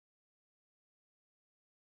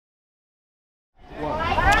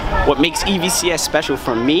What makes EVCS special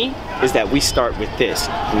for me is that we start with this.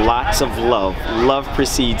 Lots of love. Love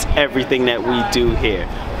precedes everything that we do here.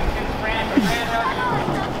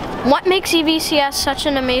 What makes EVCS such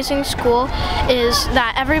an amazing school is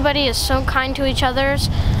that everybody is so kind to each other,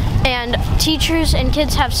 and teachers and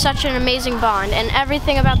kids have such an amazing bond, and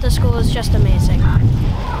everything about the school is just amazing.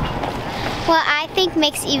 What I think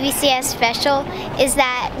makes EVCS special is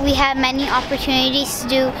that we have many opportunities to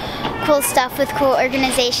do cool stuff with cool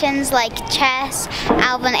organizations like chess,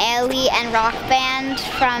 Alvin Ailey, and rock band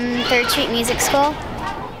from 3rd Street Music School.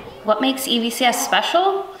 What makes EVCS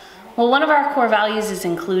special? Well, one of our core values is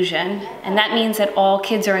inclusion, and that means that all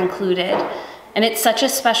kids are included. And it's such a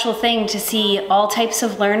special thing to see all types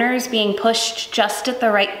of learners being pushed just at the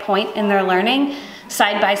right point in their learning,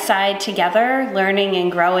 side by side together, learning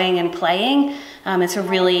and growing and playing. It's a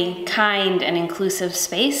really kind and inclusive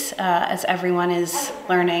space as everyone is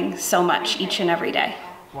learning so much each and every day.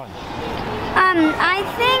 I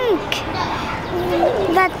think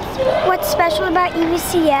that what's special about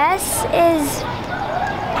EVCS is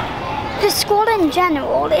the school in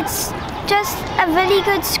general. It's just a really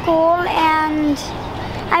good school, and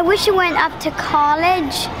I wish it went up to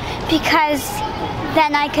college because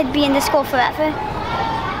then I could be in the school forever.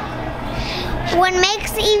 What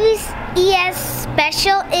makes EVCS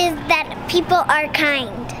special is that people are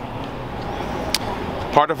kind.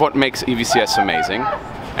 Part of what makes EVCS amazing,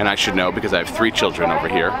 and I should know because I have 3 children over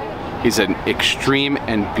here, is an extreme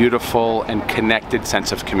and beautiful and connected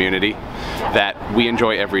sense of community that we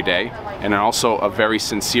enjoy every day, and also a very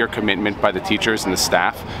sincere commitment by the teachers and the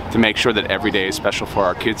staff to make sure that every day is special for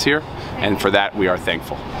our kids here, and for that we are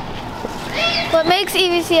thankful. What makes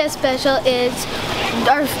EVCS special is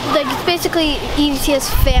it's basically EVCS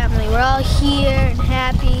family. We're all here and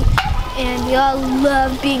happy, and we all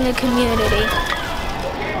love being a community.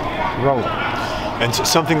 Roll. And so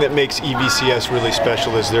something that makes EVCS really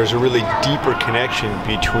special is there's a really deeper connection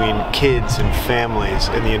between kids and families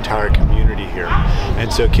in the entire community here.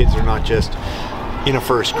 And so kids are not just in a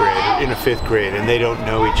 1st grade or in a 5th grade and they don't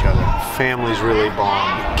know each other. Families really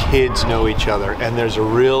bond, kids know each other, and there's a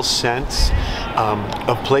real sense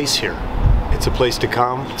of place here. It's a place to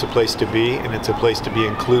come, it's a place to be, and it's a place to be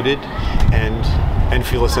included and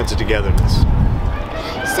feel a sense of togetherness.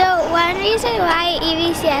 So one reason why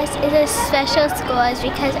EVCS is a special school is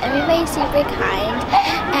because everybody's super kind,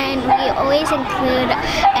 and we always include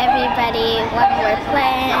everybody when we're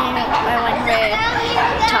playing or when we're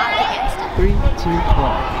talking and stuff. 3, 2, 1.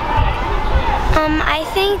 I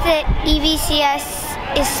think that EVCS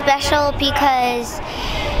is special because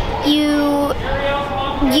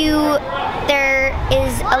there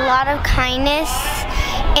is a lot of kindness,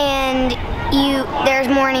 and there's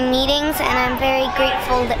morning meetings, and I'm very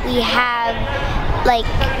grateful that we have,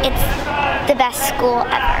 it's the best school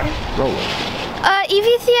ever.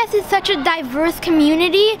 EVCS is such a diverse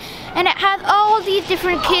community, and it has all these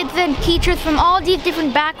different kids and teachers from all these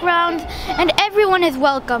different backgrounds, and everyone is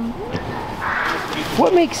welcome.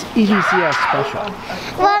 What makes EVCS special?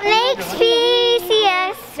 What makes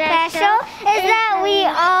EVCS special is that we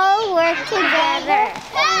all work together.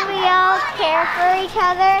 We all care for each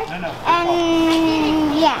other, and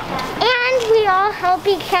we all help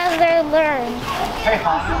each other learn.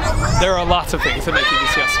 There are lots of things that make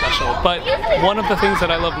EVCS special, but one of the things that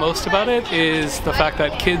I love most about it is the fact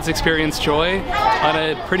that kids experience joy on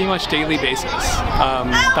a pretty much daily basis.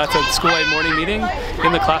 That's a school-wide morning meeting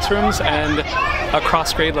in the classrooms and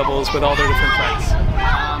across grade levels with all their different friends.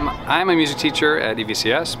 I'm a music teacher at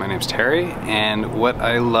EVCS. My name's Terry, and what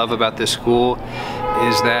I love about this school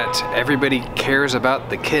is that everybody cares about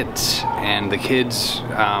the kids, and the kids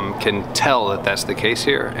can tell that that's the case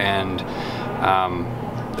here. And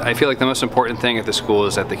I feel like the most important thing at the school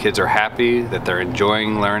is that the kids are happy, that they're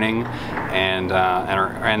enjoying learning, and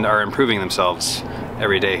are improving themselves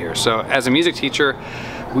every day here. So as a music teacher,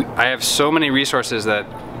 I have so many resources that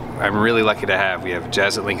I'm really lucky to have. We have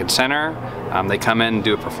Jazz at Lincoln Center. They come in and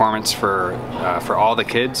do a performance for all the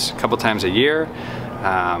kids a couple times a year.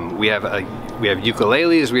 We have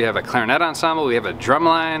ukuleles, we have a clarinet ensemble, we have a drum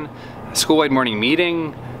line, a school-wide morning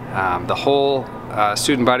meeting. The whole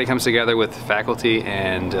student body comes together with faculty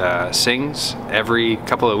and sings every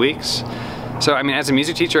couple of weeks. So I mean, as a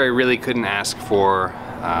music teacher, I really couldn't ask for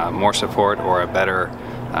more support or a better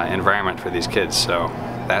environment for these kids. So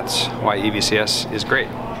that's why EVCS is great.